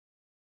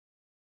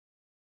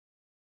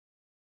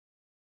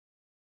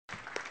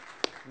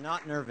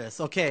Not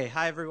nervous. Okay,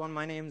 hi everyone.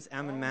 My name's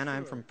Amin Mana.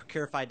 I'm from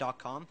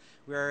Procurify.com.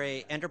 We're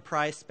a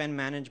enterprise spend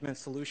management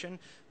solution,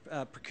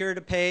 procure to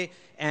pay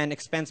and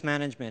expense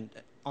management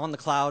on the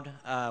cloud,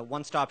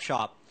 one-stop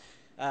shop.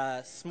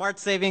 Smart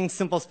saving,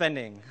 simple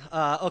spending.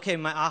 Okay,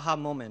 my aha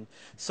moment.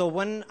 So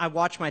when I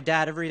watch my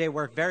dad every day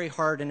work very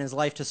hard in his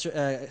life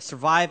to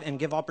survive and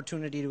give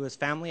opportunity to his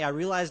family, I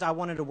realized I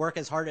wanted to work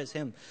as hard as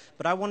him.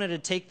 But I wanted to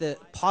take the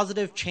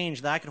positive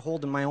change that I could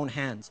hold in my own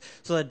hands.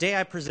 So the day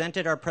I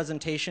presented our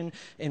presentation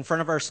in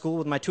front of our school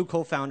with my two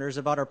co-founders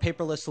about our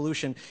paperless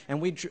solution,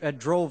 and we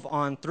drove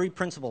on 3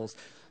 principles.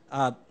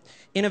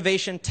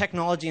 Innovation,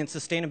 technology, and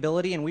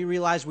sustainability, and we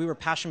realized we were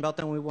passionate about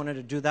them and we wanted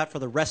to do that for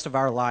the rest of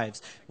our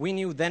lives. We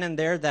knew then and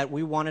there that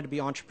we wanted to be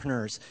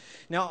entrepreneurs.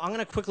 Now, I'm going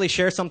to quickly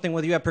share something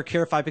with you at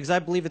Procurify because I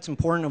believe it's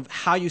important of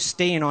how you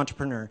stay an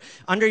entrepreneur.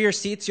 Under your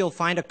seats, you'll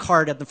find a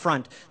card at the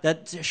front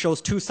that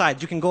shows 2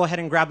 sides. You can go ahead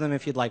and grab them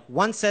if you'd like.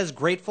 One says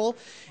grateful,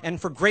 and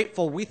for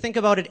grateful, we think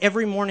about it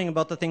every morning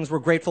about the things we're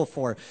grateful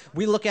for.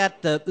 We look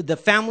at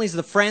the families,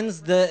 the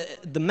friends,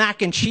 the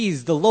mac and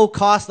cheese, the low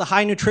cost, the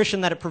high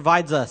nutrition that it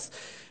provides us.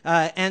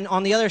 And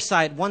on the other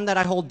side, one that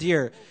I hold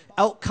dear,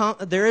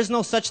 there is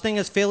no such thing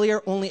as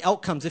failure, only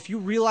outcomes. If you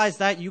realize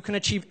that, you can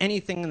achieve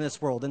anything in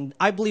this world. And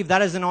I believe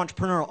that as an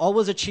entrepreneur,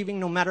 always achieving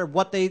no matter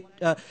what the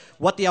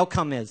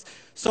outcome is.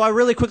 So I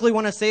really quickly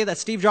want to say that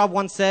Steve Jobs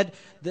once said,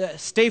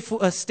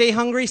 stay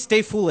hungry,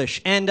 stay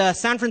foolish. And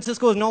San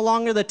Francisco is no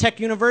longer the tech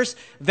universe,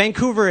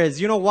 Vancouver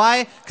is. You know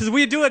why? Because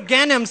we do it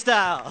Gangnam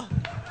style.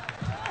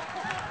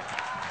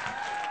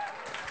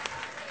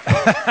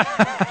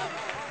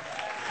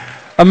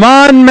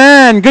 Aman,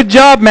 man, good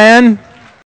job, man.